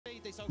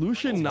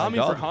Lucian, Nami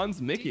for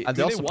Hans, Mickey. And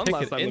they also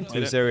pick it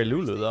into Zeri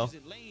Lulu, though.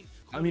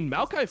 I mean,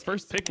 Maokai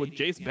first pick with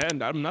Jace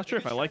banned. I'm not sure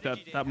if I like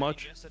that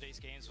much.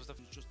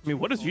 I mean,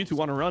 what does G2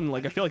 want to run?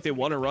 Like, I feel like they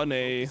want to run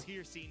a...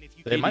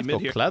 They might go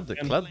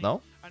Kled,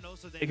 no?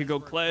 They could go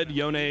Kled,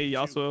 Yone,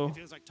 Yasuo.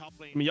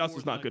 I mean,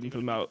 Yasuo's not good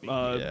until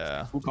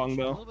yeah. Wukong,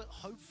 though.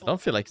 I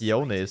don't feel like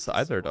Yone is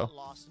either, though.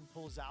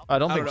 I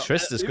don't think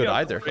Treatz is good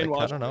either. Like,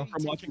 I don't know.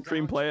 I'm watching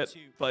Cream play it,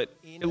 but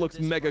it looks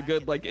mega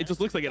good. Like, it just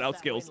looks like it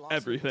outscales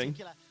everything.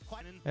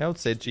 I would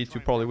say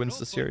G2 probably wins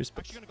the series,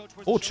 but...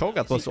 Oh,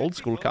 Cho'Gath was old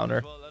school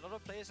counter.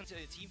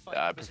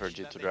 Yeah, I prefer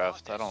G2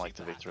 draft. I don't like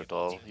the Victor at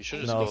all. You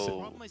should just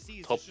go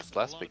top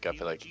last pick, I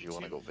feel like, if you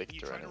want to go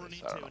Victor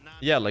anyways. I don't know.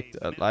 Yeah,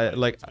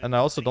 and I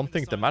also don't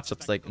think the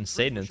matchup's like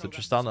insane into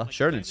Tristana.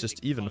 Surely it's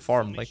just even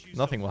farm, like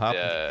nothing will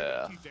happen.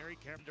 Yeah.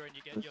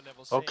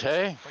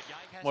 Okay.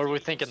 What are we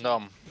thinking,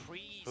 Dom?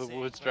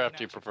 Which draft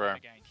do you prefer?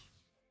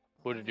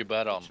 Who did you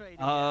bet on?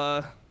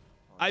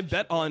 I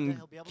bet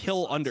on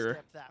kill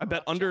under. I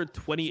bet under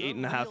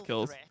 28.5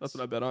 kills. That's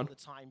what I bet on.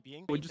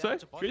 What'd you say?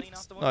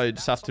 Treatz? No,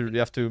 you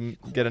have to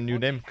get a new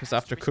name, because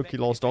after Cookie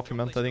Law's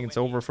document, I think it's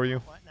over for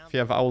you. If you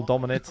have Owl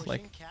Dominate,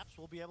 like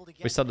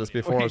we said this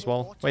before as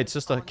well. Wait, it's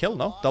just a kill,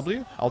 no?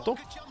 W? Auto?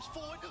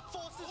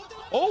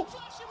 Oh!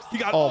 He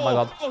got, oh my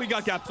god. Oh, he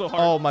got gapped so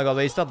hard. Oh my god,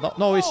 wait, is that not?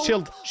 No, he's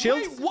chilled.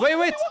 Shield?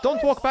 Wait,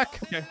 don't walk back.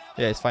 Okay.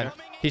 Yeah, it's fine.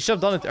 He should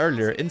have done it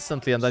earlier,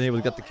 instantly, and then he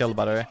would get the kill,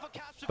 by the way.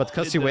 But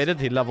because he waited,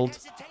 he leveled.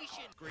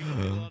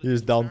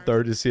 He's down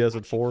 30 CS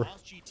at 4.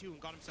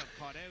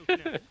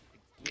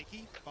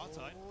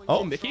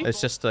 Oh, Mickey?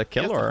 It's just a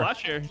kill, or I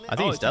think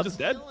he's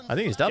dead. I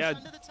think he's dead. Yeah.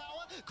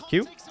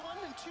 Q.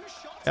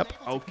 Yep.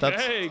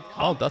 Okay.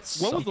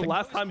 That's when was the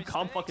last time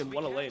Comp fucking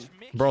won a lane?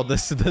 Bro,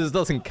 this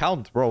doesn't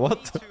count, bro.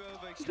 What?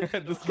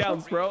 This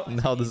counts, bro.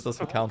 No, this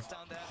doesn't count.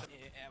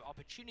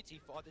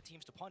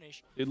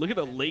 Dude, look at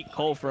the late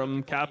call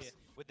from Caps.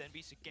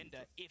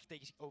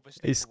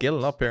 He's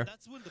skilling up here.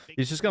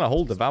 He's just gonna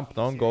hold the vamp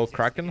now and go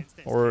Kraken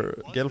or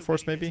Gale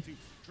Force maybe.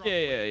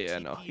 Yeah.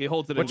 No, he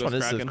holds it. Which one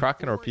is it?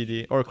 Kraken or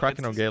PD or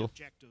Kraken or Gale?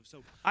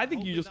 I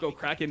think you just go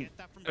Kraken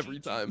every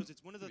time.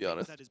 To be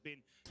honest.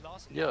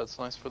 Yeah, it's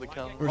nice for the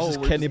count. Where's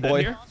this Kenny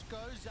boy? Here?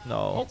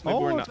 No.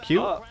 Oh, Q.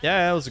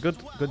 Yeah, it was a good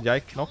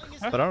yike knock,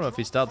 but I don't know if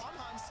he's dead.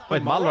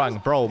 Wait,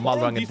 Malrang, bro.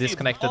 Malrang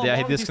disconnected. Yeah,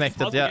 he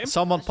disconnected. Yeah,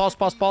 someone pause.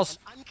 Pause.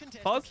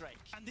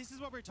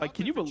 Like,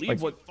 can you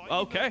believe what?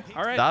 Okay,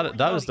 all right.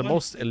 That is the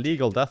most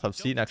illegal death I've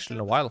seen actually in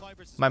a while.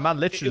 My man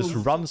literally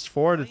just runs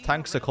forward,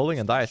 tanks a calling,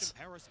 and dies.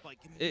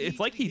 It's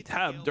like he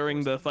tabbed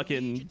during the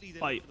fucking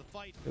fight.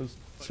 He was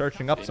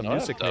searching up some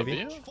music,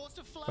 maybe.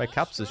 Wait,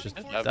 Caps is just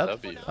dead.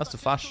 That's the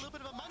flash.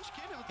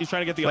 He's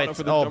trying to get the auto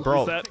for the jump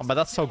bro, reset. But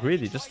that's so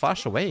greedy. Just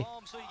flash away.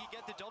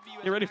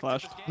 He already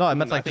flashed. No, I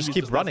meant like just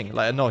keep running.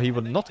 Like, no, he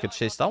would not get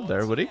chased down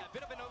there, would he?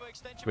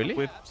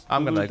 Really?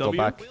 I'm gonna go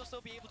back.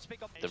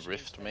 The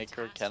Rift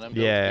Maker cannon.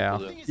 Yeah.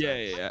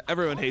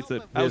 Everyone hates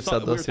it. We were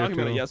talking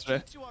about it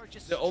yesterday.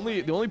 The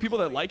only people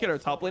that like it are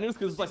top laners,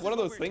 because it's like one of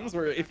those things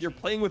where if you're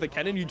playing with a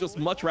cannon, you just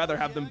much rather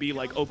have them be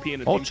like OP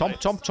in a team fight.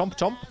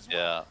 Chomp.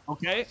 Yeah.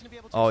 Okay.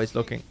 Oh, he's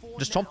looking.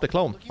 Just chomp the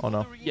clone. Oh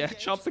no. Yeah,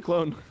 chomp the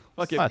clone.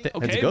 Fuck it. Okay,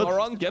 it's good.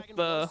 Moron, get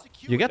the...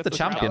 You get the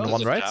champion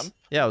one, right?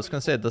 Yeah, I was gonna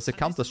say, does it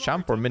count as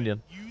champ or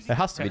minion? It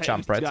has to be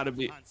champ, right? It's gotta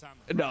be.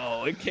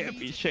 No, it can't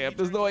be champ.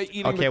 There's no way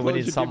eating okay, the we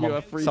need should give you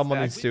a free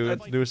someone stack.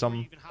 needs to do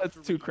some... That's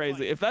too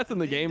crazy. If that's in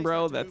the game,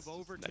 bro, that's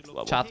next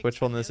level. Chat,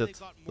 which one is it?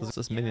 This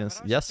is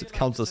minions. Yes, it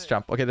counts as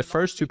champ. Okay, the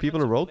first two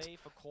people who wrote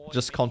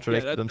just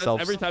contradicted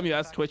themselves. Every time you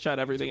ask Twitch chat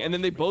everything, and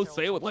then they both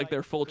say it with like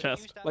their full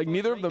chest. Like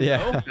neither of them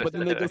know, but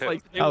then they just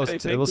like...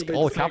 it was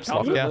all caps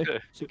lock, yeah.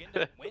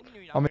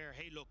 I mean,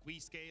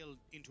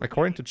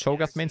 according to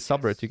Cho'Gath main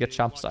subreddit, you get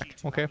champ stack.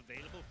 Okay.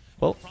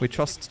 Well, we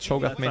trust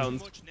Cho'Gath main.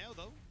 Sounds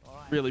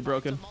really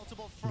broken.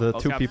 The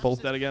two people.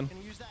 Dead again.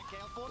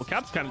 Well,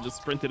 Caps kind of just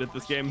sprinted at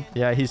this game.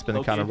 Yeah, he's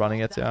been kind of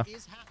running it, yeah.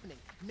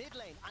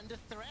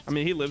 I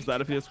mean, he lives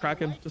that if he is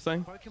Kraken, just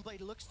saying.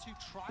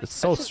 It's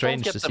so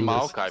strange to see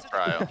this.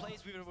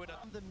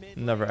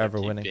 Never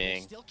ever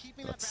winning.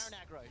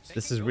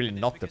 This is really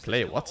not the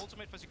play, what?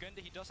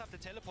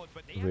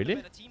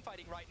 Really?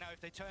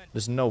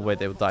 There's no way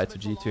they would die to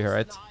G2 here,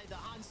 right?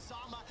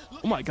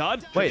 Oh my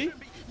god. Wait.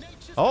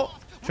 Oh,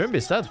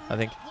 Trimby's dead, I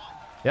think.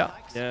 Yeah.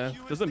 Yeah.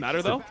 Does it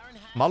matter though?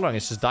 Malrang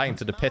is just dying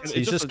to the pits.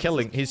 He's just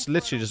killing. He's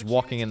literally just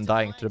walking in and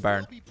dying to the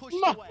Baron.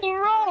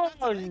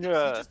 What, is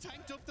that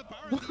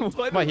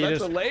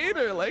delayed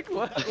or like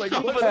what? Like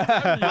what?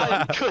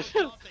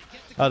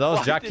 Oh, that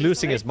was Jack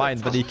losing his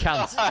mind, but he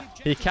can't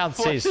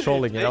say he's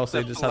trolling, you know,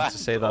 so he just had to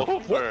say that.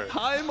 What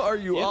time are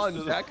you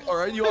on, Jack? Or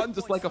are you on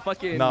just like a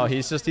fucking... No,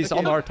 he's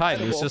on our time.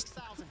 He's just...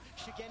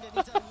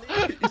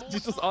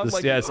 He's just on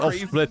like yeah, it's off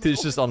split.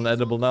 He's just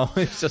unedible now.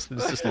 It's just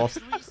lost.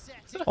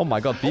 Oh my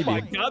god, BB. Oh my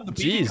god, the BB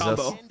Jesus.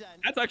 combo.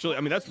 That's actually, I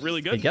mean, that's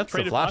really good. He gets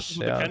the flash.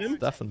 Yeah,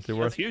 definitely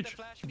worth. That's huge.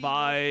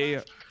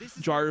 By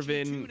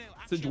Jarvan,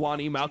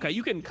 Sejuani, Maokai,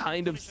 you can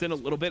kind of sin a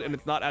little bit and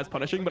it's not as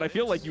punishing, but I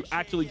feel like you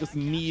actually just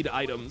need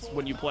items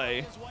when you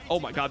play. Oh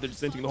my god, they're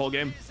just inching the whole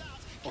game.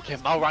 Okay,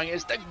 Malrang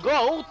is the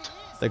GOAT!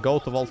 The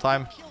GOAT of all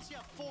time.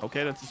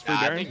 Okay, that's just free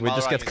bearing. We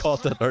just get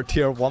caught at our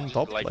tier 1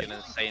 top. Like an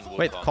insane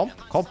wait,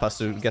 Comp has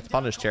to get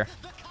punished here.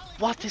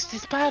 What is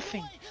this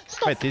pathing?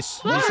 Stop. Wait, he's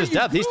just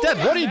dead. He's dead.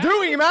 What are you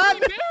doing, man?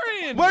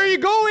 Where are you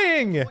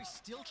going?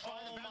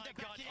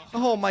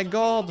 Oh my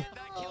god.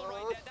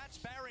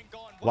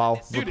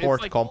 Wow. Dude,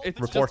 report like, Comp.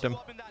 Report him.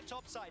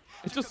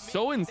 It's just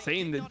so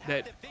insane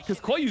that because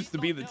Koi used to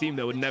be the team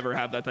that would never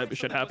have that type of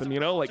shit happen, you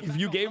know? Like, if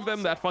you gave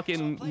them that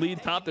fucking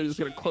lead top, they're just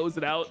gonna close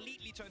it out,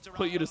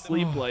 put you to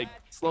sleep, like,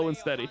 slow and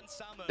steady.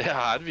 Yeah,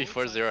 I'd be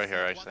 4-0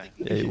 here, actually.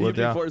 Yeah, you would,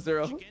 be yeah.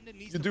 4-0.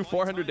 You'd do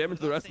 400 damage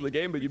the rest of the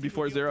game, but you'd be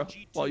 4-0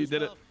 while you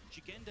did it.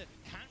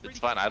 It's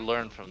fine, I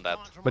learned from that.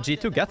 But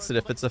G2 gets it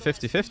if it's a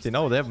 50-50.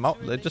 No, they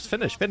have they just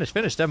finish. They have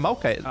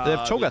Maokai. They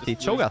have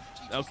Cho'Gath.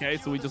 Okay,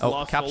 so we just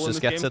lost Caps just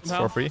gets it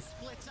for free.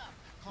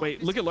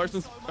 Wait, look at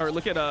Larson's, or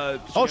look at oh,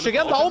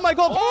 Shigenda! Oh my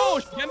god!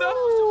 Oh,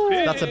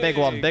 Shigenda! That's a big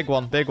one, big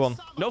one.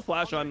 No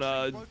flash on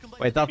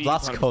wait, that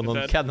last cone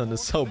on Cannon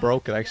is so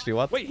broken, actually.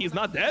 What? Wait, he's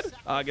not dead?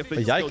 I guess they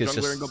just Yike kill is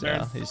jungler and go just, Baron.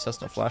 yeah, he's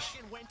just no flash.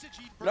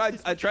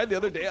 I tried the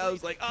other day. I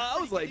was like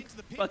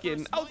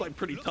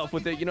pretty tough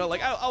with it, you know,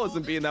 like I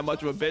wasn't being that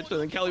much of a bitch. And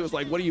then Kelly was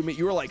like, "What do you mean?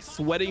 You were like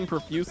sweating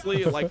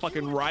profusely and like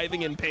fucking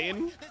writhing in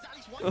pain."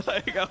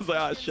 Like I was like,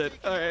 "Oh shit,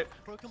 all right."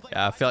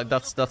 Yeah, I feel like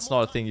that's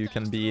not a thing you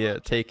can be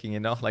taking, you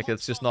know, like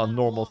it's just not a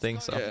normal thing.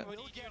 So yeah.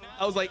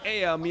 I was like,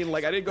 "Hey, I mean,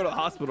 like I didn't go to the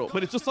hospital,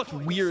 but it's just such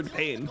weird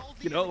pain,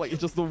 you know, like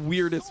it's just the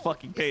weirdest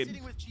fucking pain."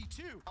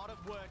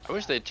 I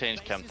wish they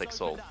changed Chemtech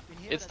Soul.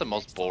 It's the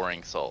most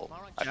boring soul.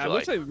 I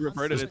wish they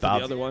reverted it to the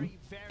other one.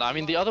 No, I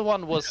mean the other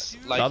one was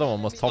like the other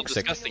one was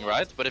toxic, disgusting,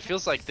 right? But it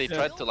feels like they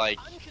tried to like.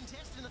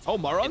 Oh,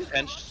 Maron?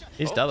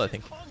 He's dead, I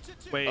think.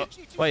 Wait.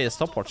 Wait, it's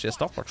stopwatch. Yeah,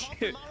 stopwatch.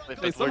 Wait,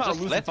 but we're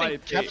just letting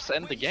Caps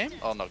end the game?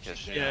 Oh no, okay,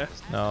 yeah.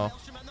 No.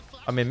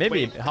 I mean,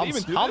 maybe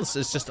Hans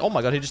is just. Oh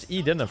my god, he just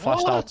E'd in and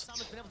flashed out.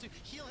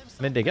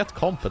 I mean, they get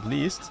comp at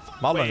least.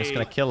 Malon is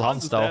gonna kill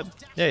Hans though.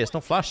 Yeah, he has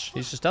no flash.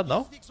 He's just dead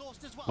now.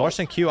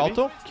 Larson Q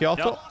auto.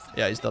 Yep.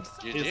 Yeah, he's dead.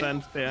 He's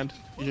end.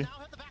 GG.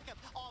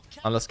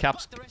 Unless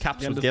Caps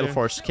with Gale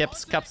Force.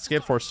 Caps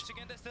Gale Force.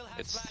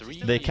 It's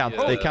 3. They can't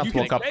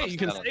walk up.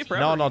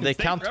 No, they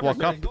can't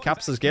walk up.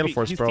 Caps is Gale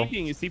Force, bro.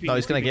 No,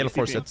 he's gonna Gale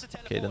Force it.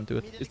 Okay, didn't do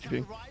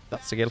it.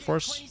 That's the Gale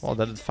Force. Oh,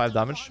 that did 5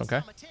 damage.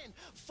 Okay.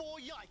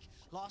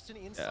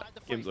 Yeah,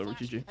 game's over,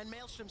 GG.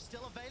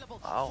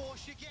 Wow.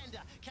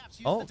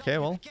 Oh, okay,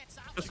 well.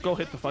 Just go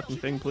hit the fucking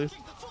thing, please.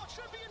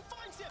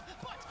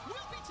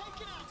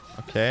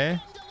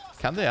 Okay.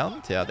 Can they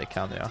end? Yeah, they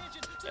can, yeah.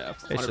 Yeah,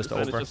 it's just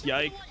over. It's just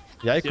Yike.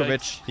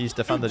 Yikovic, he's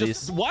defended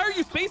these. Why are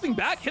you spacing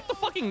back? Hit the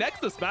fucking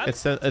Nexus, man.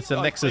 It's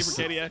a Nexus.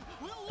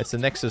 It's a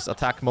Nexus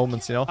attack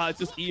moments, you know. It's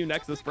just EU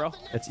Nexus, bro.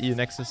 It's EU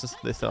Nexus.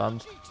 They still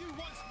end.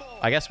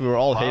 I guess we were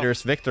all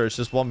haters. Victor is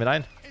just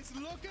 1v9.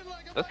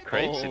 That's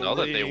crazy. Now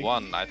that they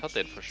won, I thought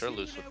they'd for sure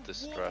lose with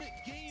this draft.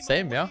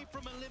 Same, yeah.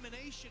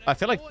 I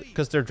feel like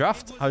because their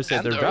draft, how you say,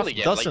 their draft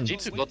doesn't. Like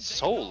G2 got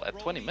soul at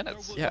 20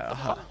 minutes.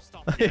 Yeah.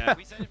 Yeah,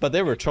 but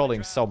they were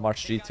trolling so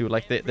much G2.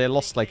 Like they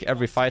lost like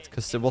every fight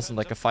because it wasn't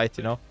like a fight,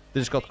 you know.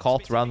 They just got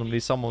caught randomly.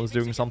 Someone was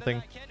doing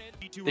something.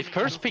 They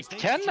first picked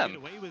Cannon.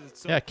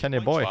 Yeah, Kenny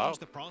boy. Wow.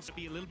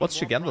 What's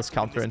Shigenda's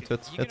counter into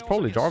it? It's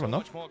probably Jarvan,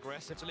 no?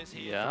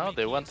 Yeah,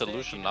 they went the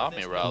Lucian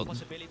Nami route.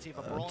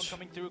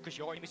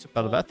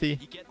 Belvetti.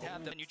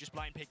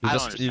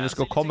 You just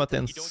go Comet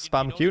and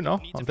spam Q, no?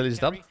 Until he's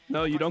dead?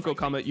 No, you don't go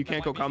Comet. You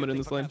can't go Comet in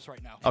this lane.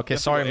 Okay,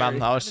 sorry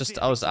man. I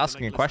was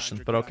asking a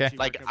question, but okay.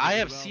 Like, I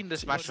have seen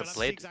this matchup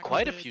played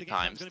quite a few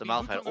times. The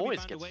Malphite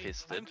always gets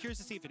fisted.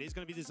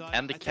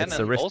 And the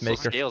Cannon also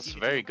scales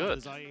very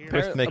good.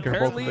 Rift Maker,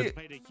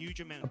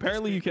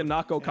 apparently you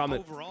cannot go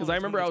Comet. Because I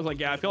remember I was like,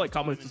 yeah, I feel like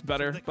Comet is just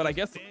better. But I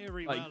guess,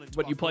 like,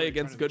 when you play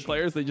against good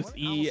players, they just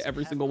E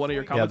every single one of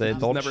your Comets and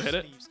just never hit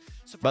it.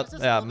 But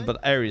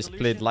Ares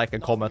played like a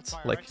Comet,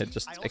 like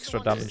just extra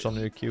damage on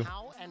your Q.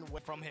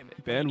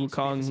 Ban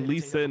Wukong, Lee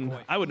Sin.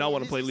 I would not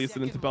want to play Lee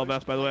Sin into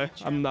Bel'Veth, by the way.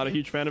 I'm not a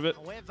huge fan of it.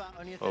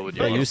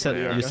 Yeah, you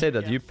said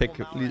that you pick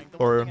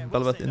or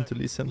Bel'Veth into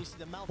Lee Sin.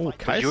 Oh,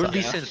 Kaisa. Your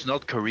Lee Sin's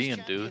not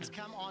Korean, dude.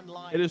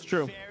 It is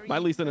true. My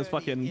Lee Sin is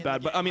fucking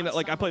bad, but I mean,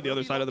 like, I play the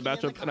other side of the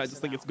matchup, and I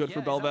just think it's good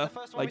for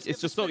Bel'Veth. Like,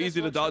 it's just so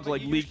easy to dodge,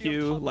 like, Lee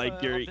Q,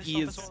 like, your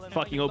E is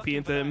fucking OP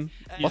into him.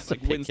 You What's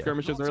just, like, win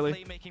skirmishes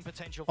early.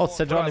 Oh,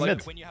 Sejuani mid.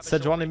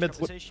 Sejuani mid.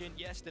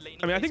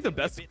 I mean, I think the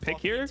best pick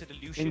here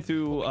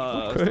into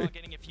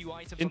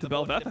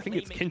Bel'Veth, I think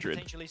it's Kindred.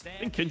 I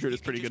think Kindred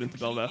is pretty good into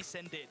Bel'Veth.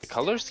 The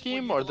color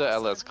scheme or the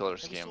LS color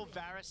scheme?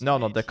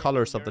 No, the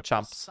colors of the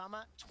champs.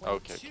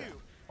 Okay.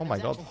 Oh my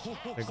god,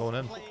 we're going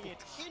in.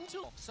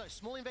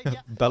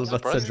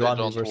 Bel'Veth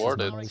Sejuani versus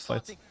normal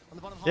fight.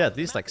 Yeah, at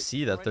least like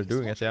see that they're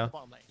doing it, yeah.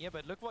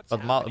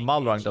 But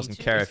Malrang doesn't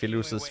care if he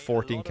loses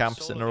 14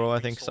 camps in a row, I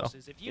think so.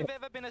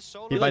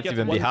 He might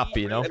even be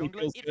happy, you know?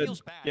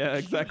 Yeah,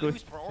 exactly.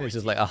 He's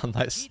just like, ah,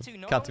 nice.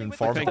 Can't even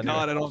farm. Thank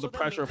God I don't have the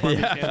pressure of farming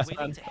camps,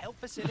 man.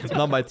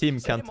 Now my team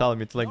can't tell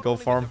me to like go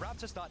farm.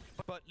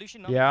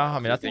 Yeah, I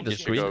mean I think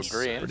this green is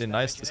pretty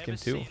nice, this game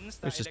too.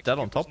 It's just dead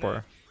on top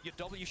or...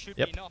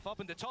 Yep.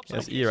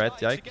 Yes, E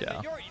right, Yike,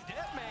 yeah.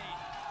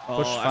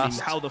 Push I mean, fast.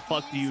 how the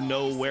fuck do you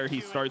know where he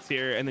starts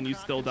here and then you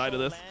still die to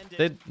this?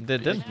 They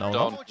didn't know.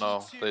 Don't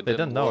know. They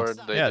didn't know. ward,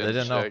 Yeah, they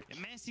didn't know. check.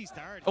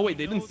 Oh wait,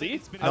 they didn't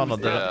see? No,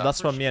 Yeah.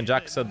 that's what me and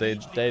Jack said. They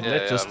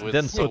just with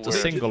didn't so put a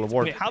weird. single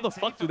ward. Wait, how the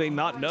fuck do they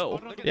not know?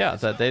 Yeah,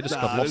 they just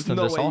got Nah, lost there's in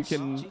no their way you sauce.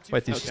 can-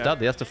 Wait, he's just Okay. dead.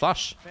 He has to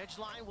flash.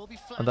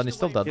 And then he's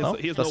still dead, no?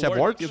 He has Does he no have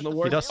ward? He has no He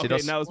ward. does, he Okay,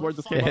 does. now his ward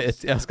just came Yeah, up.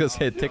 I was gonna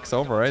say it ticks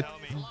over, right?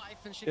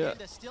 Yeah.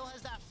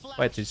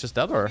 Wait, he's just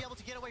dead, or?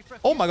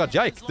 Oh my god,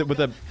 Yike, with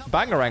the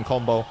bangerang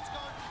combo.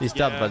 He's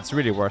dead, Yeah. but it's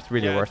really worth,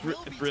 Yeah, worth.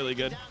 it's really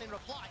good.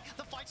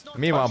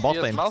 Meanwhile, He bot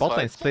has lane,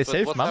 Malphite, play but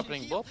safe, what's man.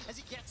 happening bot?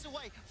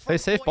 Play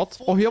safe, bot.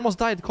 Oh, he almost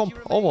died, comp,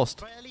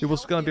 almost. He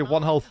was gonna be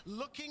 1 health.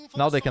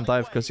 Now they can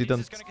dive because he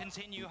didn't.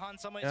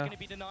 Yeah.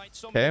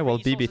 Okay, well,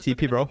 BB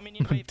TP, bro.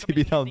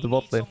 TP down the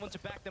bot lane.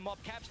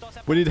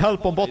 We need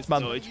help on bot, No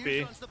man.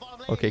 HP.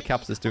 Okay,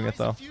 Caps is doing it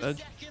though.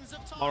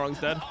 Malrong's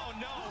dead.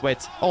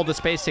 Wait, oh, the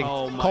spacing.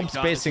 Oh my Comp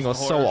God, spacing this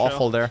is was a so horror show.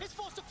 awful there.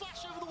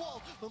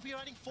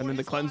 And then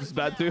the cleanse is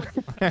bad too.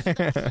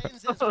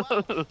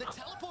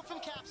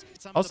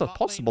 How's that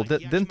possible?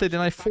 Didn't they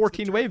deny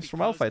 14 waves from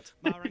Malphite?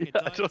 I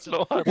don't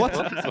know. What?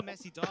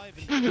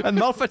 And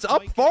Malphite's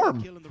up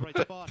farm!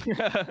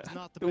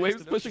 The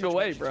wave's pushing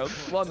away, bro.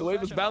 Come on, the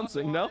wave is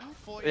bouncing, no?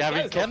 Yeah, I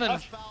mean, Cannon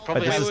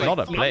probably this has is like, not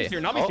a play. Nami's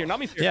here, Nami's here,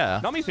 Nami's here.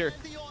 Yeah. Nami's here.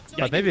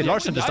 But maybe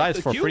Larson just dies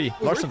for free.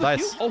 Larson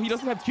dies. Oh, he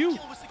doesn't have Q.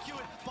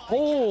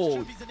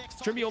 Oh,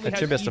 Trimby only And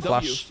has Trimby has to EW.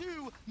 flash.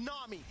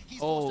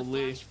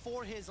 Holy.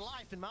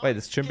 Wait,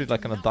 is Trimby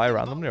like gonna die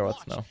randomly or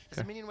what? No.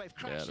 Okay.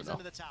 Yeah, I don't know.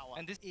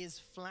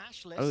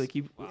 Oh, they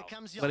keep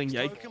letting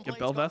Yike get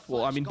Belveth?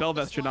 Well, I mean,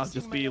 Belveth should not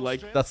just be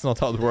like... That's not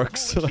how it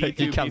works. Like,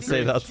 you can't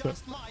say that.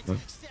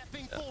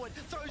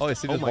 Oh,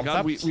 is he Oh just my one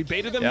god, tapped? we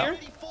baited them Yeah. here?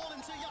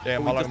 Yeah,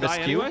 we Malak just missed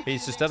die Q. anyway?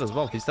 He's just dead as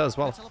well. He's dead as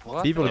well.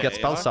 People will get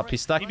spells up.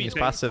 He's stacking his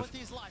passive.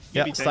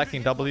 Yeah,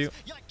 stacking W.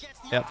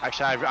 Yeah.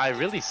 Actually, I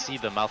really see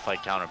the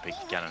Malphite counter pick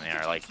Cannon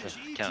here. Like, the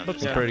Cannon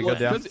Looks is pretty good,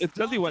 yeah. It's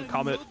because he went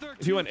Comet.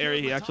 If he went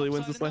Airy, he actually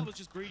wins this lane.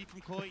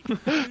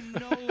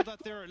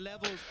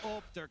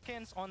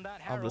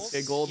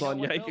 Okay, gold on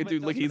Yike.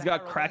 Dude, look, he's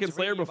got Kraken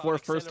Slayer before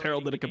first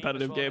Herald in a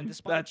competitive game.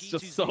 That's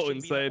just so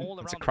insane.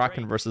 It's a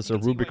Kraken versus a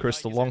Ruby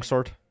Crystal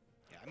longsword.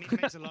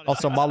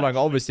 Also, Malrang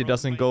obviously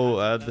doesn't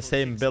go the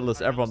same build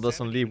as everyone.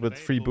 Doesn't leave with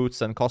 3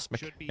 boots and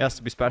Cosmic. He has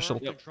to be special.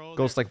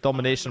 Goes like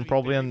Domination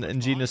probably and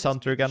Ingenious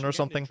Hunter again or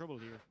something.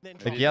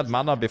 Like he had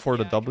mana before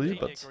the W,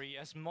 but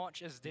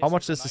how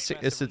much is it?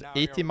 Is it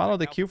 80 mana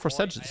the Q for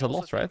Sedge? It's a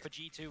lot, right?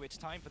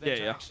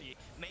 Yeah.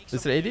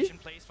 Is it 80?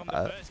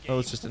 No,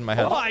 it's just in my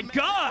head. Oh my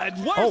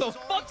god! Where Oh. the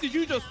fuck did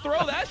you just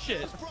throw that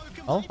shit?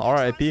 Oh,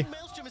 RIP.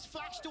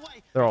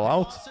 They're all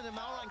out.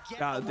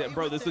 God damn,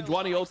 bro, this is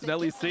Sejuani ults in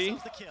LEC.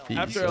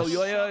 After Jesus.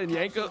 Elyoya and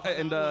Yanko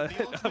and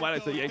why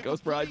did I say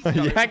Yankos, bro?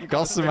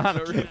 Yankos,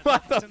 man.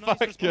 What the fuck?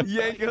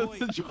 Yankos,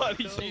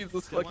 Sejuani,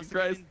 Jesus fucking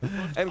Christ.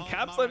 And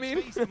Caps, I mean?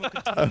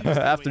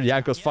 After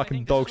Yankos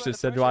fucking dog shit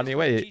Sejuani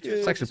away,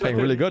 it's actually playing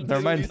really good.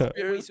 Never mind.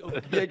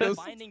 Yankos,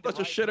 such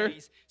a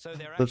shitter.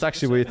 That's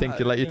actually what you think.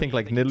 You think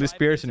like Nidalee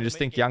Spears and you just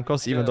think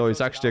Yankos, even though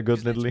he's actually a good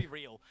Nidalee.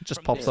 It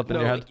just pops up in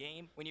your head.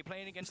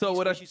 So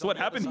what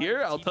happened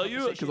here, I'll tell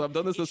you, because I've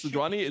done this with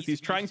Sejuani, is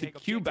he's trying to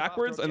Q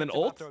backwards and then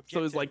ult.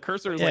 So his like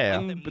cursor is like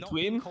in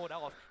between,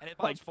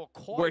 like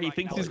where he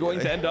thinks he's going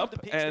to end up,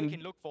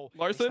 and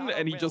Larson,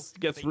 and he just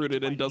gets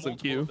rooted and doesn't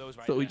Q.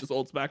 So he just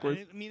ults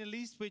backwards. So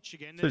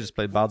he just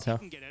played bad, yeah.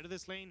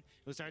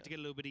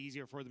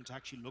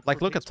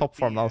 Like look at top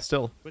farm now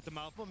still.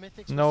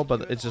 No,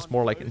 but it's just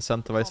more like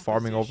incentivized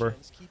farming over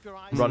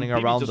running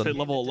around just hit and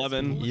level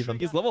 11. even.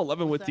 He's level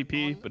 11 with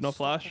TP, but no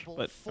flash.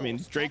 But I mean,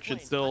 Drake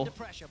should still.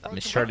 I mean,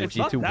 surely It's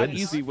not G2 that wins.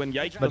 easy when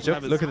Yike But doesn't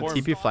have his look at the form.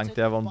 TP flank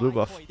they have on blue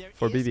buff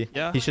for BB.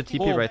 Yeah. He should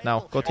TP right now.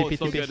 Go TP, it's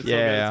so TP. good, it's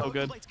Yeah, so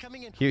good.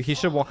 He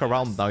should walk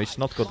around now. He should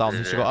not go down.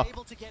 He should go up.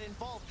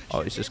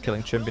 Oh, he's just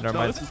killing Trimby. Never No,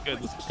 mind. this is good.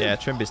 This is good. Yeah,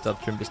 Trimby's dead.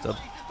 Trimby's dead.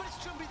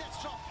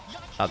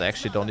 Ah, they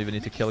actually don't even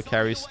need to kill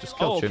carries. Just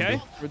kill Oh,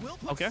 okay.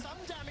 Trimby. Okay.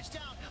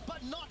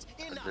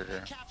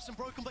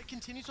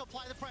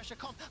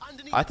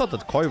 I thought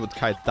that Koi would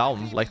kite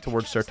down, like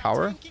towards their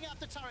tower,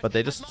 but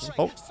they just.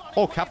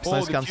 Oh, Caps,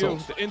 nice the cancel.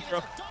 Q, the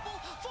intro.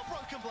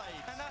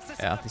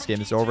 Yeah, this game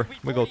is over.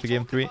 We go to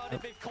game 3.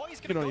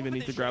 You don't even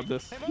need to grab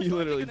this. You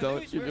literally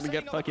don't. You're gonna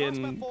get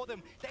fucking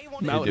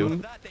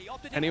mountain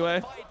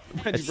anyway.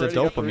 It's the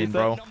dopamine,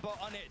 bro.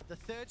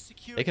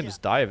 They can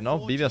just dive, no?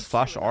 BB has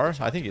flash R.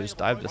 I think he just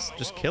dived.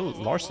 Just kill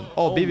Larson.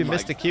 Oh, BB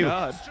missed the Q,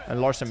 God.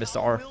 and Larson missed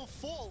the R.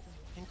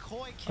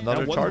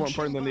 Another That one's more charge.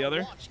 important than the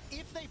other.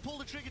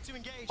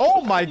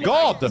 Oh my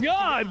god!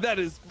 God, that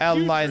is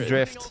L9 putrid.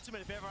 drift.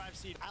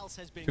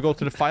 To go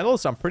to the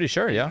finals, I'm pretty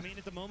sure, yeah.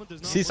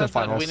 Season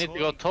finals. We need to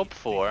go top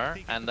 4,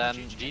 and then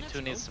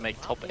G2 needs to make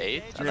top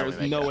 8. And then we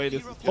There's make no that. way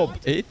this is Top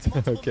 8?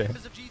 Okay.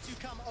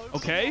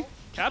 Okay,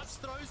 Caps.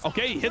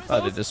 Okay, he hits Oh,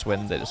 those. they just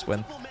win. They just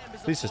win.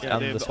 Please just Yeah,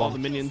 end they have this all the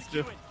one. minions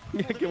too.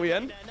 Can we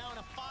end?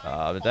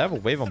 They have a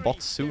wave on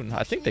bot soon.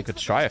 I think they could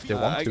try if they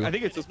want to. I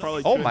think it's just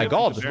probably... Oh my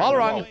god,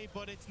 Malrang!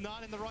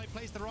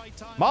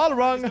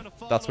 Malrang!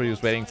 That's what he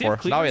was waiting for.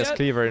 Now he has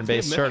Cleaver in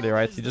base, surely,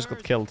 right? He just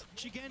got killed.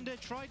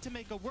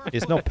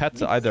 He's no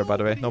pet either, by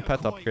the way. No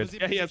pet upgrade.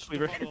 Yeah, he has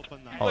Cleaver.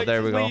 Oh,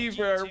 there we go.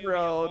 Cleaver,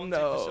 bro,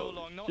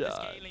 no.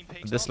 God.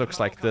 This looks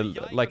like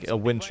a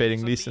win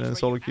trading Lee Sin in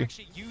solo queue.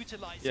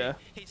 Yeah.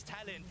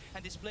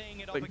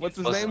 Like, what's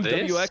his Was name?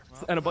 this? WX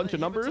and a bunch of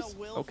numbers?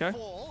 Okay.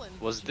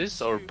 Was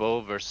this or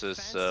Bo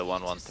versus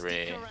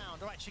 113?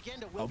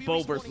 Oh,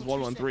 Bo versus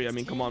 113. I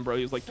mean, come on, bro.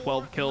 He was like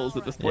 12 kills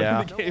at this point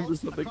Yeah. in the game or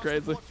something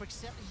crazy.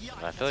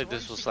 I feel like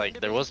this was like,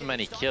 there wasn't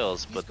many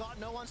kills, but...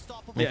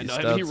 Yeah, no,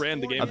 I mean, he ran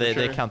the game. They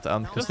sure. can't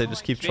end because they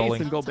just keep Jason,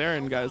 trolling. go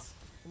Baron, guys.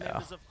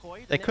 Yeah.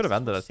 They could have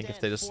ended, I think, if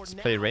they just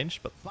play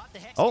range, but...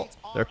 Oh,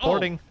 they're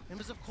porting.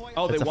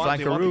 Oh, It's they a want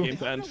the flankaroo. game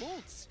to end.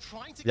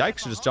 Yike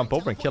should just jump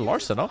over and kill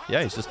Larson, no?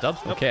 Yeah, he's just dead.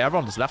 Okay,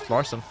 everyone just left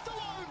Larson.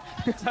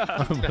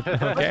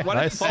 Okay, Why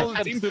nice. don't you follow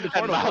the team through the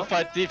And portal?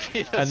 Malphite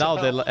DP. And now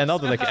they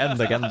like end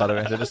again, by the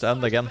way. They just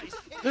end again.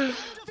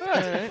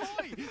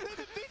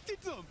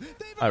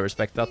 I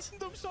respect that.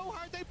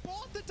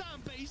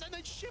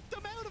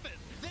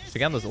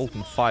 Siganda's ult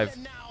in 5.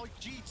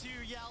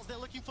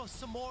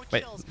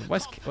 Wait,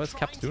 what's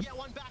Caps doing?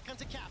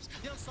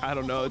 I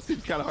don't know. It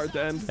seems kind of hard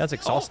to end. That's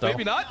exhaust though.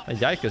 Maybe not. Hey,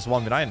 Yike is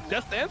 1v9.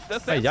 Death Dance.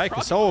 Death Hey, Dance. Yike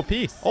is so OP.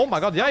 Oh my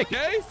god, Yike.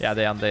 Okay. Yeah,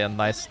 they end.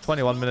 Nice.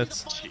 21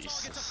 minutes.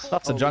 Jesus.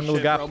 That's a Holy jungle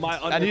shit, gap. bro, my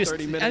under And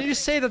 30 minutes. you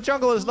say the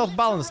jungle is not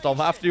balanced though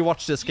after you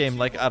watch this game.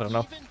 Like, I don't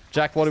know.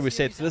 Jack, what do we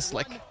say to this?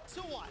 Like,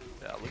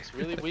 Yeah, it looks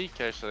really weak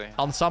actually.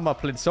 Ansama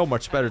played so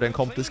much better than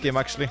Comp this game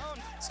actually.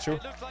 It's true.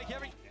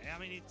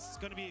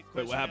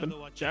 Wait, what happened?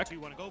 Jack?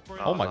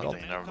 Oh my nothing,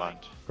 god. Never mind.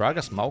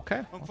 Gragas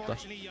Maokai? What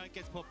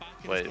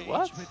the? Wait,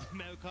 what?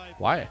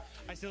 Why?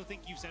 It's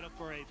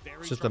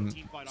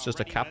just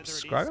a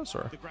Caps Gragas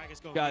or?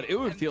 God, it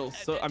would feel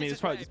so... I mean,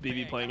 it's probably just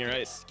BB playing it, right?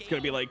 It's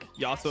gonna be like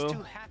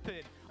Yasuo.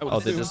 I would Oh,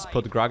 they assume. just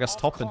put Gragas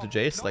top into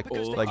Jace, like I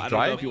don't know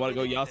dry. if you want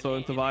to go Yasuo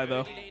into Vi,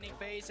 though.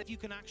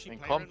 I mean,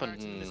 Comp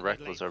and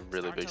Reckless are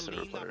really big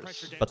Silver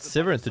players. But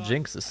Sivir into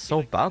Jinx is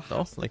so bad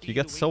though. Like you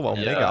get so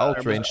Omega Yeah.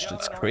 outranged,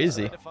 it's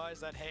crazy.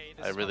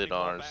 I really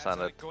don't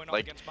understand it.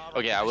 Like,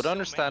 okay, I would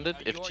understand it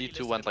if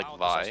G2 went like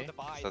Vi,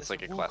 'cause that's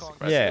like a classic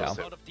Yeah.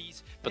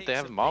 Reckless. But they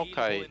have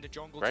Maokai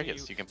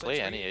Gragas, you can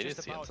play any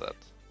ADC instead.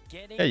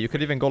 Yeah, you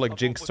could even go like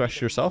Jinx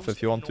Thresh yourself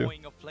if you want to.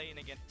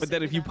 But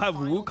then if you have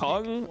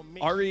Wukong,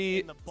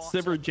 Ahri,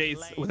 Sivir,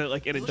 Jace with it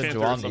like an enchanter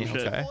or some Sejuani,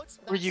 shit. okay.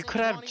 Or you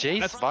could have Jace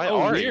That's by so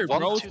Ahri. weird, 1,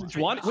 bro. 2, 3.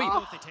 Sejuani,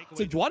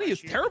 wait, Sejuani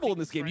is terrible in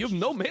this game. You have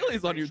no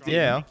melees on your team.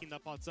 Yeah.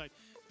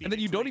 And then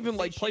you don't even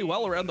like play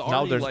well around the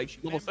Now Ahri they're- like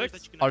level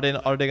 6. Are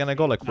they gonna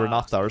go like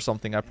Renata or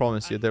something? I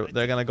promise you,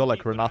 they're gonna go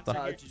like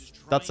Renata.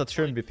 That's a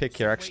Trimby pick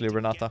here actually,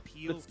 Renata.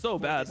 It's so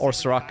bad. Or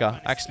Soraka.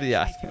 Actually,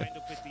 yeah.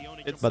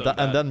 It's But so and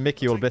bad. then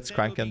Mickey will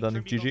blitzcrank and then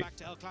GG.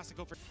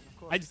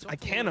 I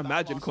can't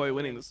imagine Koi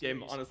winning this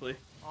game, honestly.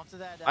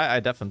 I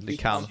definitely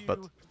can, but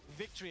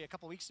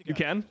You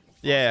can?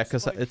 yeah,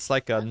 because it's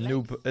like a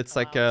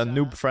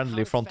noob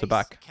friendly front to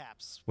back,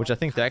 which I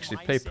think they actually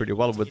play pretty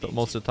well with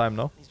most of the time,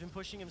 no?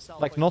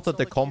 Like not that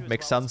the comp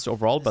makes sense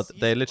overall, but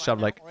they literally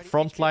have like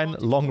frontline,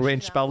 long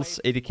range spells,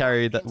 AD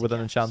carry that with an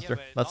enchanter.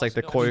 That's like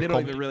the They core don't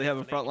comp. even really have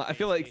a front line. I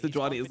feel like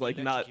Sejuani is like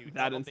not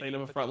that insane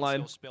of a front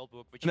line.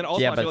 And then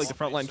also Yeah, I but feel like the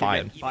front line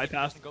fine. can get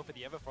bypassed.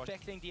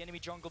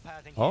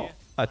 Oh,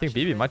 I think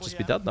BB might just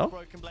be dead now.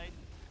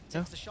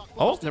 Yeah.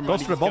 Oh, Never goes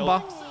mind, for the he's killed.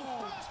 bomba.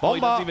 Oh, he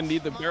doesn't Bomba. even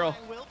need the barrel.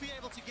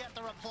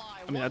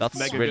 I mean, that's That's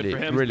mega good for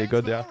him. really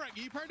good, yeah.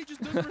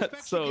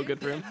 That's so good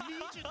for him.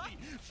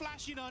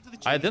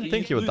 I didn't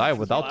think he would die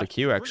without the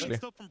Q actually,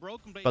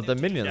 but the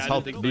minions Yeah, I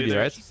helped didn't think BB, so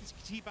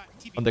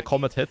right? And the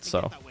comet hit,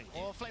 so.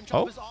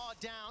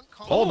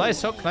 Oh,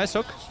 nice hook, nice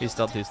hook. He's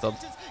dead, he's dead.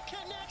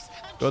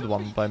 Good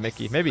one by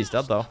Mickey. Maybe he's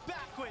dead though.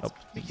 Nope,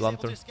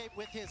 Lantern.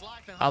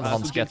 And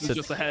Hans So Jinx gets is it.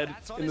 just ahead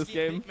in this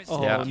game.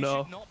 Oh Yeah.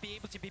 no.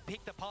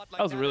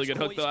 That was a really good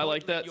hook though. I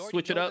like that.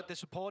 Switch it up.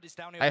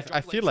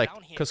 I feel like,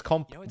 because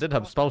Comp did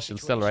have spell shield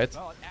still, right?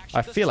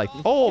 I feel like,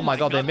 oh my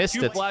god, they missed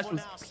Q it. flash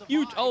was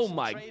huge. Oh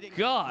my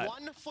god.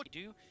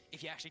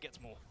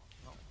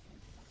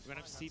 We're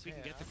gonna have to see if we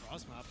can get the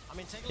cross map.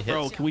 He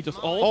Bro, hits. can we just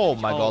ult? Oh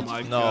my god,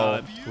 my no.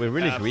 God. We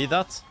really Caps. agree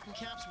that?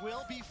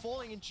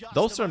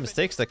 Those are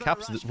mistakes that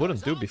Caps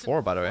wouldn't do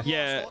before, by the way.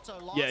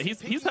 Yeah,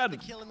 he's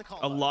had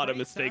a lot of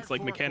mistakes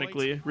like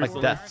mechanically Like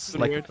recently. deaths, It's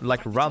been weird.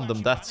 like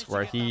random deaths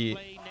where he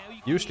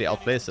usually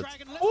outplays it.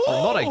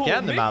 Oh, not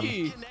again, man.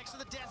 Mickey.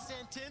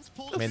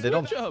 I mean, they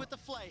don't Switch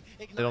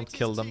up.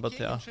 kill them, but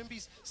yeah.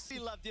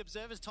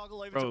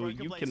 Bro,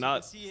 you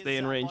cannot stay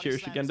in range here,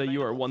 Shigenda.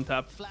 You are one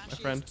tap, my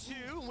friend.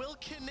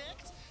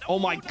 Oh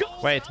my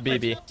god. Wait,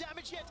 BB.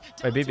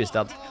 Wait, BB is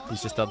dead.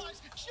 He's just dead.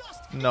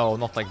 No,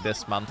 not like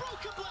this, man.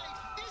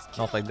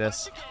 Not like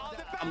this.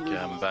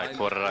 Yeah, I'm back.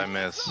 What did I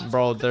miss?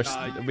 Bro,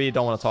 we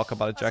don't want to talk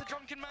about it, Jack.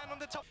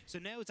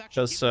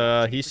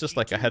 Because he's just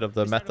like ahead of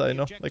the meta, you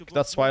know? Like,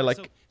 that's why,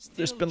 like,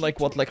 there's been like,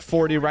 what, like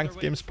 40 ranked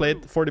games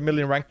played? 40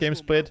 million ranked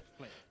games played?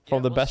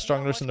 from the best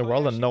junglers in the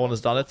world, and no one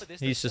has done it.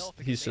 He's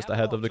just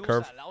ahead of the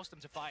curve.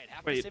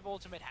 Wait,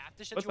 what's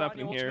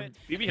happening here?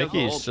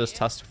 Mickey just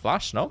has to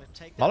flash, no?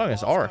 Malong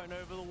is R.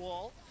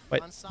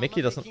 Wait,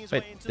 Mickey doesn't...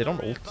 Wait, they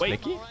don't ult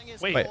Mickey?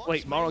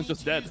 Wait, Marlon's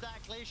just dead.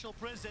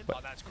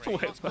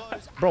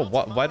 Bro,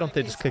 why don't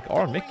they just click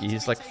R on Mickey?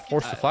 He's like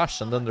forced to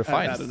flash and then they're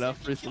fine.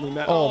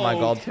 Oh my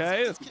god.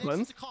 Okay, that's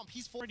cleansed. I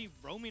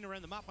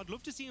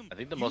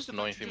think the most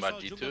annoying thing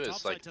about G2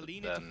 is like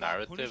the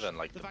narrative and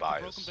like the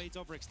bias.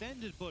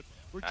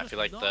 I feel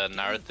like the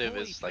narrative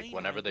is like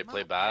whenever they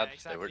play bad,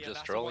 they were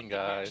just trolling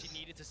guys.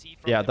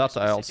 Yeah, that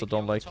I also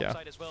don't like, yeah.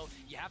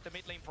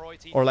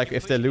 Or like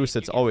if they lose,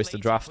 it's always the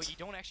draft.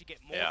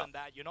 Yeah.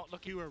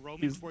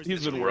 He's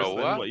been worse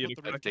than what you'd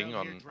expect. Thing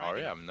on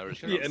Arya, I've never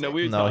seen Yeah,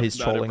 no, he's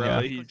trolling,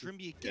 yeah.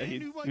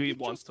 He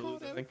wants to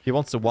lose, I think. He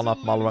wants to one-up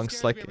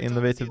Malrang's like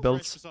innovative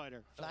builds.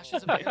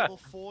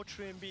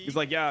 He's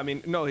like, yeah, I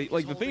mean, no,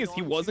 like the thing is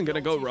he wasn't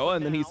gonna go Roa,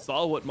 and then he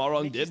saw what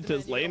Malrang did to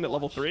his lane at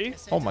level 3.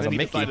 Oh my god, he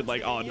Mickey. decided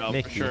like, oh no,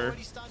 Mickey. for sure.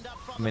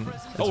 I mean,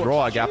 it's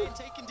Roa gap.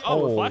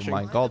 Oh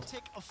my god.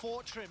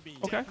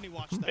 Okay.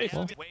 Well.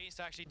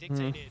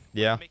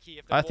 Yeah,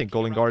 I think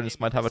Golden Guardians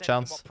might have a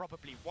chance.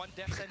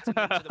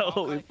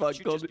 Holy fuck,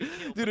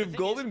 dude, if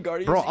Golden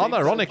Guardians... Bro,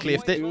 unironically,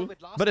 if they...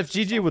 But if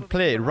GG would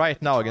play right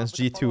now against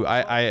G2,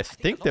 I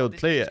think they would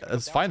play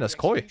as fine as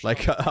Koi. Like,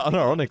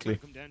 unironically.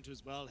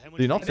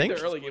 Do you not think?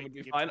 The early game would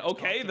be fine.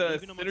 Okay, the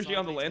synergy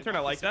on the Lantern, I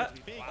like that.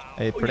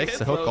 It predicts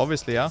the hook,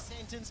 obviously, yeah.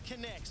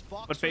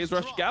 But phase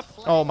rush gap?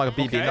 Oh my god,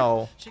 BB, okay.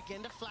 no.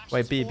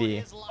 Wait,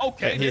 BB.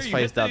 Okay, yeah,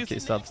 he's dead,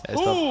 he's dead. Yeah,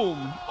 he's boom!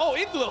 dead. Oh,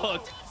 into the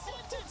hook!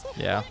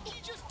 Yeah.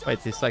 Wait,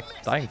 he's like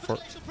dying for...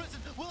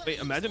 Wait,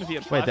 imagine if he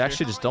had Wait, they flash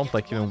actually just don't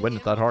like even win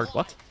it that hard.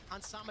 What?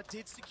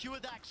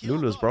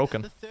 Lulu's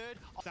broken.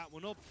 I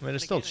mean,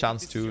 there's still a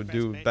chance to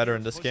do better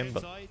in this game,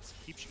 but... Wait,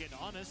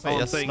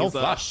 yes, no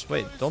flash.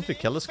 Wait, don't we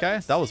kill this guy?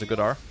 That was a good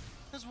R.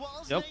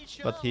 Yep.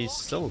 But he's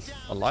still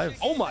alive.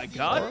 Oh my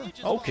god!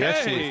 Or, okay,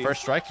 actually,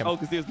 first strike him. Oh,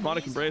 because he has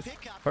Demonic Embrace.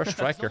 First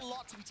striker.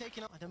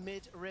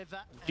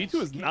 G2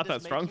 is not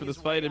that strong for this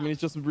fight. I mean,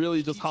 it's just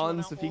really just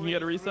Hans if he can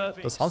get a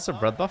reset. Does Hans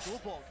have red buff?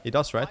 He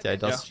does, right? Yeah, he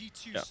does.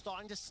 Yeah.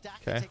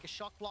 Okay.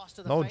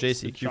 No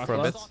JCQ for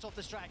a bit.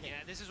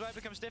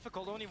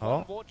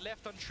 Oh.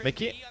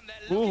 Mickey?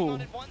 Ooh.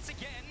 Wait,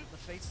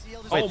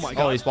 oh my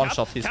god. Oh, he's one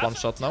shot. He's one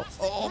shot now.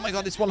 Oh my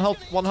god, he's one health.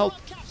 One health.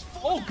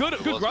 Oh, good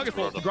Gragas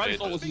ult. The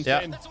Gragas ult was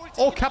insane. Yeah.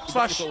 Oh, cap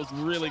flash. The Gragas ult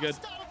was really good.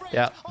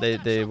 Yeah,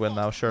 they win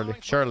now, surely.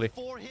 Surely.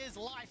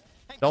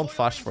 Don't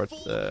flash for it,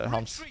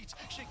 Hans.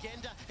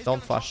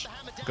 Don't flash.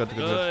 Good.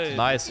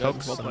 Nice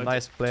hooks and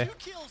nice play.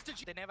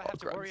 Oh,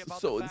 Gragas is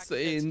so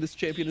insane. This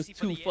champion is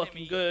too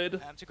fucking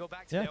good.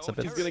 Yeah, it's a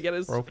bit He's gonna get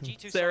his broken.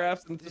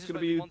 Seraphs and it's gonna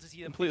be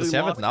completely Does he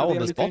have it lost now to on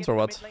the everything. spot or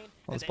what?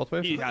 On the spot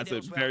wave? He has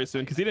it very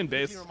soon because he didn't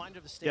base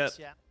yet.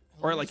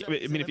 Or like, I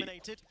mean, if he...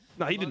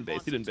 No, he didn't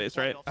base. He didn't base,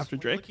 right? After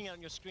Drake?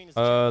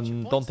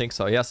 Don't think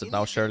so. He has it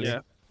now, surely. Yeah.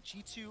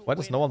 Why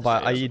does no one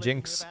buy IE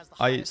Jinx?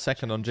 IE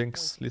second on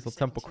Jinx. Lethal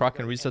tempo,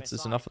 Kraken resets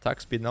is enough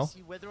attack speed now.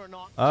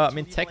 I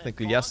mean,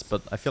 technically yes,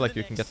 but I feel like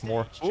you can get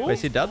more. Ooh, wait,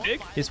 is he dead?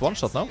 big. He's one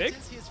shot now. Big.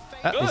 He's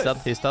dead.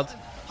 He's dead.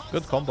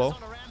 Good combo.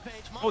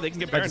 Oh, they can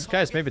get Wait, Baron. this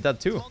guy is maybe dead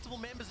too.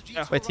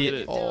 Yeah, Wait,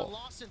 he... Oh.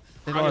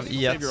 They don't have E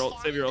yet. Save your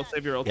ult, save your ult,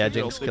 save your ult. Yeah, save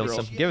your Jinx ult, kills save your him.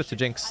 ult. Give it to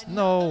Jinx.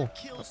 No.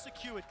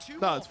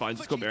 No, it's fine.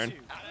 Just go Baron.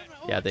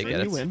 Yeah, they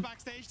get You it. win.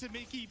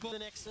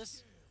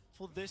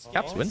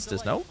 Caps wins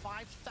this, no?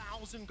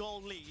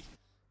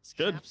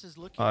 Good.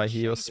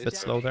 He was a bit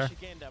slow there.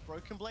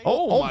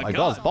 Oh Oh my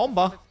god,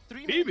 Bomba!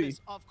 BB. Wait,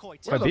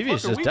 Where the BB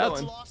is fuck are just we dead.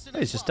 going? Wait,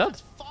 he's just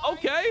dead.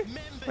 Okay.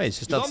 Wait, he's just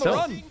He's dead on the still.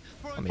 run. I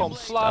mean, From he's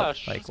dead.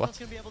 Flash. Like,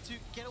 what?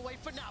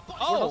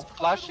 Oh.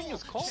 Flashing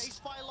is cool.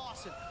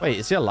 Wait,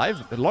 is he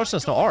alive? Lars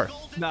has no R.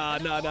 Nah.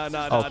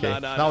 Okay,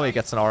 now he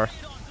gets an R.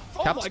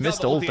 Oh Caps my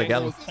missed God, the ult angle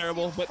again. was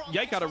terrible, but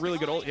Yike got a really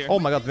good ult here. Oh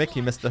my god,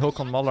 Mickey missed the hook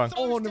on Malrang.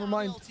 Oh, never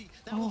mind.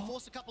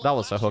 That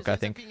was a hook, I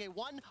think.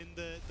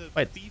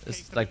 Wait,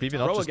 is like BB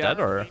not Roa just gap.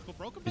 dead, or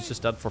he's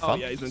just dead for Oh fun?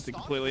 yeah, he's into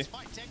completely.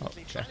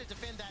 Okay.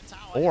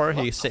 Or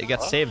he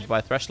gets saved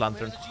by Thresh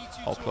Lantern.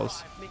 Oh,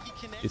 close.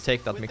 You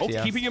take that, Mickey. Oh,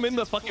 Yeah. keeping him in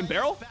the fucking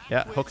barrel?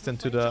 Yeah, hooked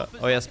into the...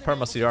 Oh yes,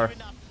 perma CR.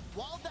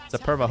 It's a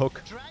perma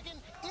hook.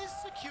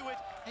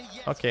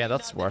 Okay,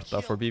 that's worth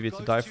though for BB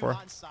to die for.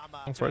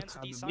 Go for it.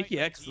 Mickey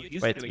X.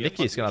 He's Wait, gonna get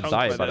Mickey's gonna fucking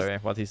die, chunked by the this. way.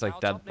 But he's like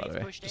dead, by the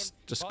way.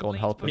 Just go and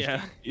help him.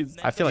 Yeah.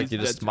 I feel like he's you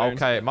just dead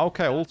turn.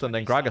 Maokai ult and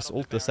then Gragas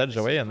ult the Sedge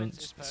away and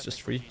it's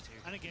just free.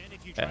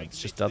 Yeah,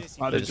 it's just dead.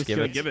 Oh, They they're just just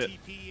gonna give it.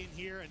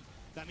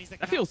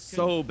 That feels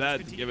so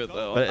bad to give it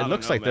though. But I it don't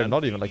looks know, like they're man.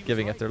 not even like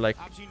giving it. They're like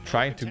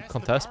trying to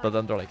contest, but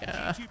then they're like,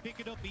 eh.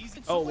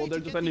 Oh well, they're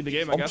just ending the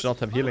game. I Bomb guess. should not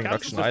have healing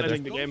Caps is reduction just either.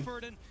 ending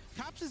the game.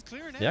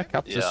 Yeah,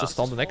 Caps is just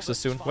on the Nexus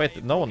soon.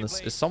 Wait, no one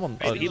is someone.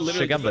 He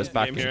literally Shigenda is just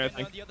back. ended the game here, I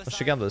think.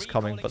 Shigenda is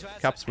coming, but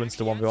Caps wins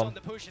the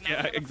 1v1.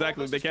 Yeah,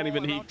 exactly. They can't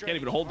even. He can't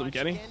even hold them,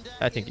 can he?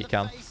 I think he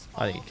can.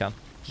 I think he can.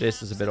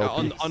 This is a bit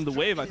OP. On the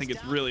wave, I think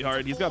it's really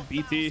hard. He's got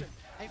BT.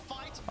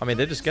 I mean,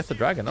 they just get the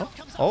dragon, no?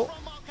 Oh,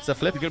 it's a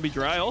flip. He's gonna be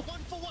dry ult.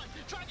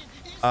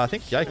 I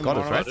think Yike got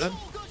it, right?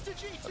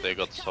 they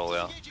got soul,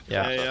 yeah.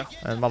 Yeah.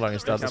 And Malang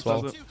is dead as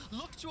well. Wait,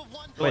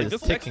 Wait, this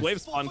it's next ticking.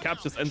 wave spawn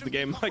Caps just ends the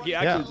game. Like he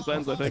actually just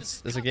ends, I think.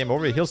 It's a game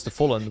over. He heals the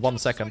full in 1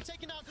 second.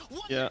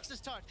 Yeah.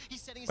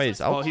 Wait,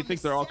 he's out. Oh, he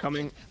thinks they're all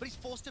coming.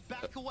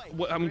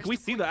 I mean, can we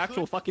see the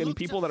actual fucking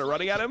people that are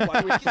running at him? Why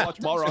do we have to watch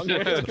Balrog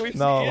here? Can we see,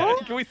 No.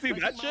 Can we see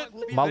that shit?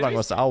 Malang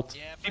was out.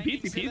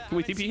 TP? Can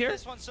we TP here?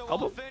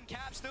 Help him?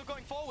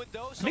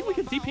 I think we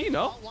can TP,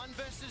 no?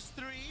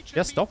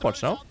 Yeah,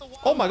 stopwatch, no?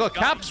 Oh my god,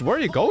 Caps, where are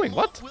you going?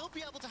 What?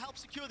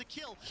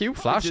 Q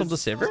flash on the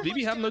Sivir? Does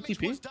BB have no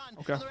TP?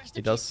 Okay.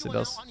 He does.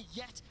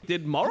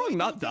 Did Balrog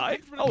not die?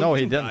 Oh, No,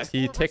 he didn't.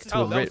 He ticked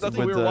Oh, with, that's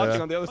what we were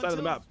watching on the other side of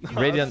the map.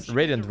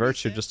 Radiant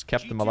Virtue just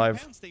kept him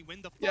alive.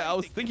 Yeah, I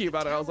was thinking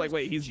about it. I was like,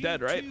 wait, he's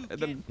dead, right? And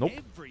then Nope.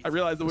 I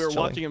realized that we were Just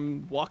chilling. watching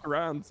him walk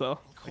around, so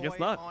I guess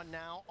not.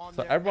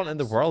 So everyone in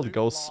the world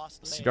goes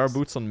cigar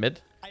boots on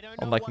mid,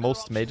 on like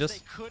most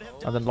mages,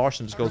 and then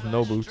Larsen just goes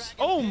no boots.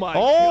 Oh my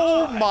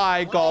Oh god!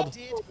 my god!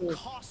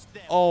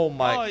 Oh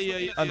my! Oh,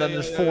 yeah, And then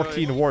there's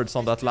 14 wards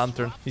on that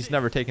lantern. He's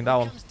never taken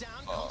down.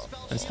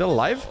 And still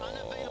alive?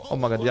 Oh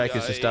my god, Yike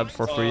is just dead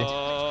for free.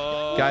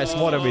 Guys,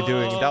 what are we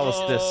doing? That was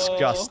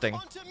disgusting.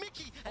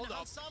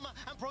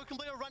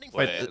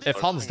 Wait, if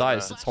Hans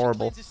dies, it's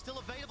horrible.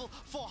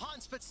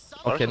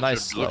 Okay,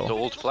 nice slow. The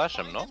ult flash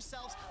him, no?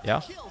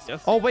 Yeah.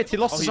 Yes. Oh wait, he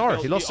lost his R.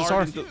 He lost his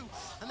R.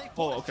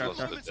 Oh, okay. Lost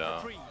okay. it,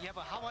 yeah.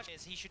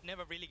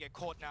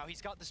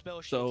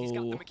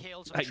 So,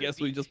 I guess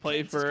we just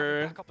play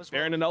for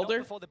Baron and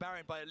Elder? Yeah,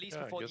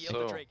 I guess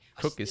so.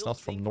 Cook is not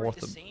from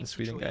north in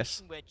Sweden,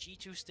 guys.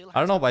 I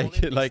don't know why,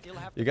 like,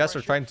 you guys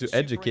are trying to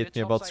educate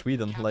me about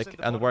Sweden, like,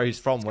 and where he's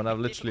from, when I've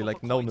literally,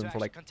 like, known him for,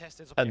 like,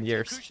 10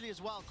 years.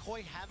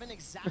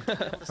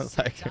 It's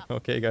like,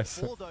 okay,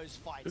 guys.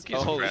 Cookie's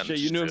Oh, holy French, shit,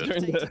 you knew him dude.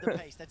 during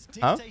the...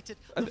 Huh?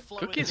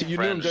 Cookie's You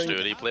knew him French, during-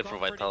 dude. He played for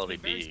Vitality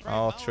B.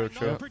 Oh, true.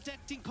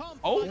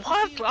 Oh,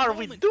 What are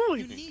we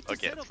doing?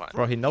 Okay, it's fine.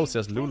 Bro, he knows he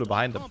has Lulu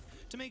behind him.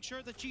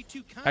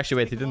 Actually,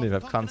 wait, he didn't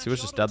even have cons. He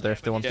was just dead there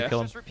if they wanted to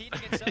kill him.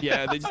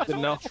 Yeah, they just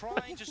didn't know.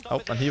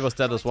 Oh, and he was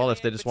dead as well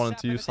if they just wanted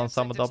to use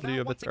Sansama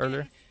W a bit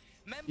earlier.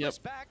 Yep.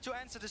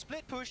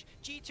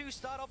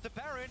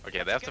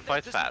 Okay, they have to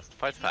fight fast.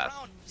 Fight fast.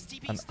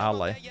 An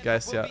ally.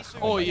 Guys, yeah.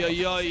 Oh,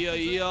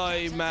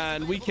 yeah,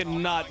 man. We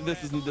cannot...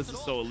 This is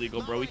so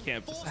illegal, bro. We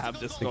can't just have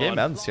this The going. game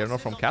ends here, no,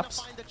 from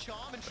Caps.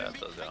 Yeah, it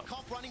does, yeah.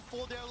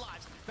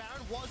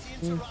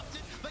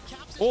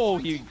 Oh,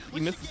 he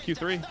missed his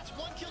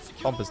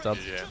Q3. Comp is dead.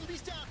 Yeah.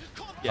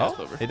 Yeah, it's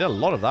Oh, over. he did a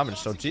lot of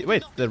damage though.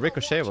 Wait, the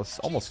Ricochet was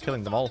almost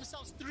killing them all.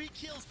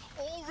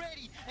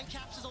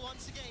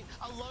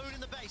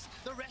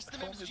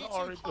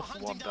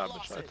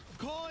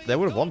 They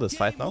would have won this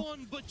fight now.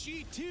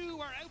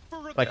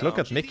 Like, look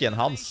at Mickey and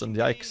Hans and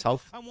Yike's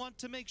health.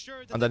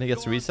 And then he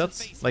gets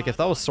resets. Like, if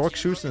that was Sork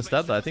shoes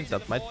instead, I think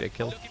that might be a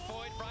kill.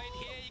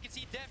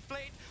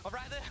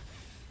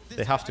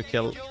 They have to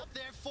kill.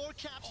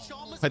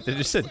 Wait, did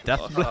you say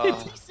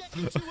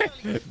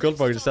Deathblade?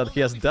 Goldberg just said he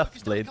has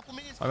Deathblade.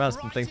 My man's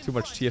been playing too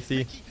much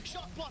TFT.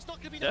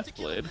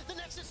 Deathblade.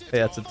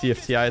 Yeah, it's a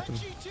TFT item.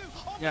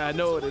 Yeah, I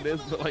know what it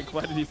is, but like,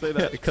 why did he say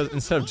that? Because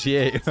instead of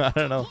GA, I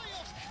don't know.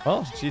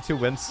 Well, G2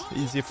 wins.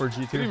 Easy for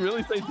G2. Did he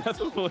really say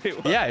Deathblade?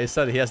 What? Yeah, he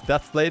said he has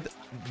Deathblade,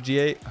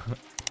 GA.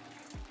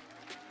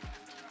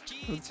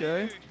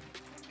 Okay.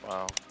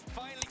 Wow.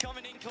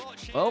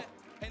 Well,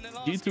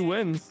 G2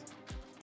 wins.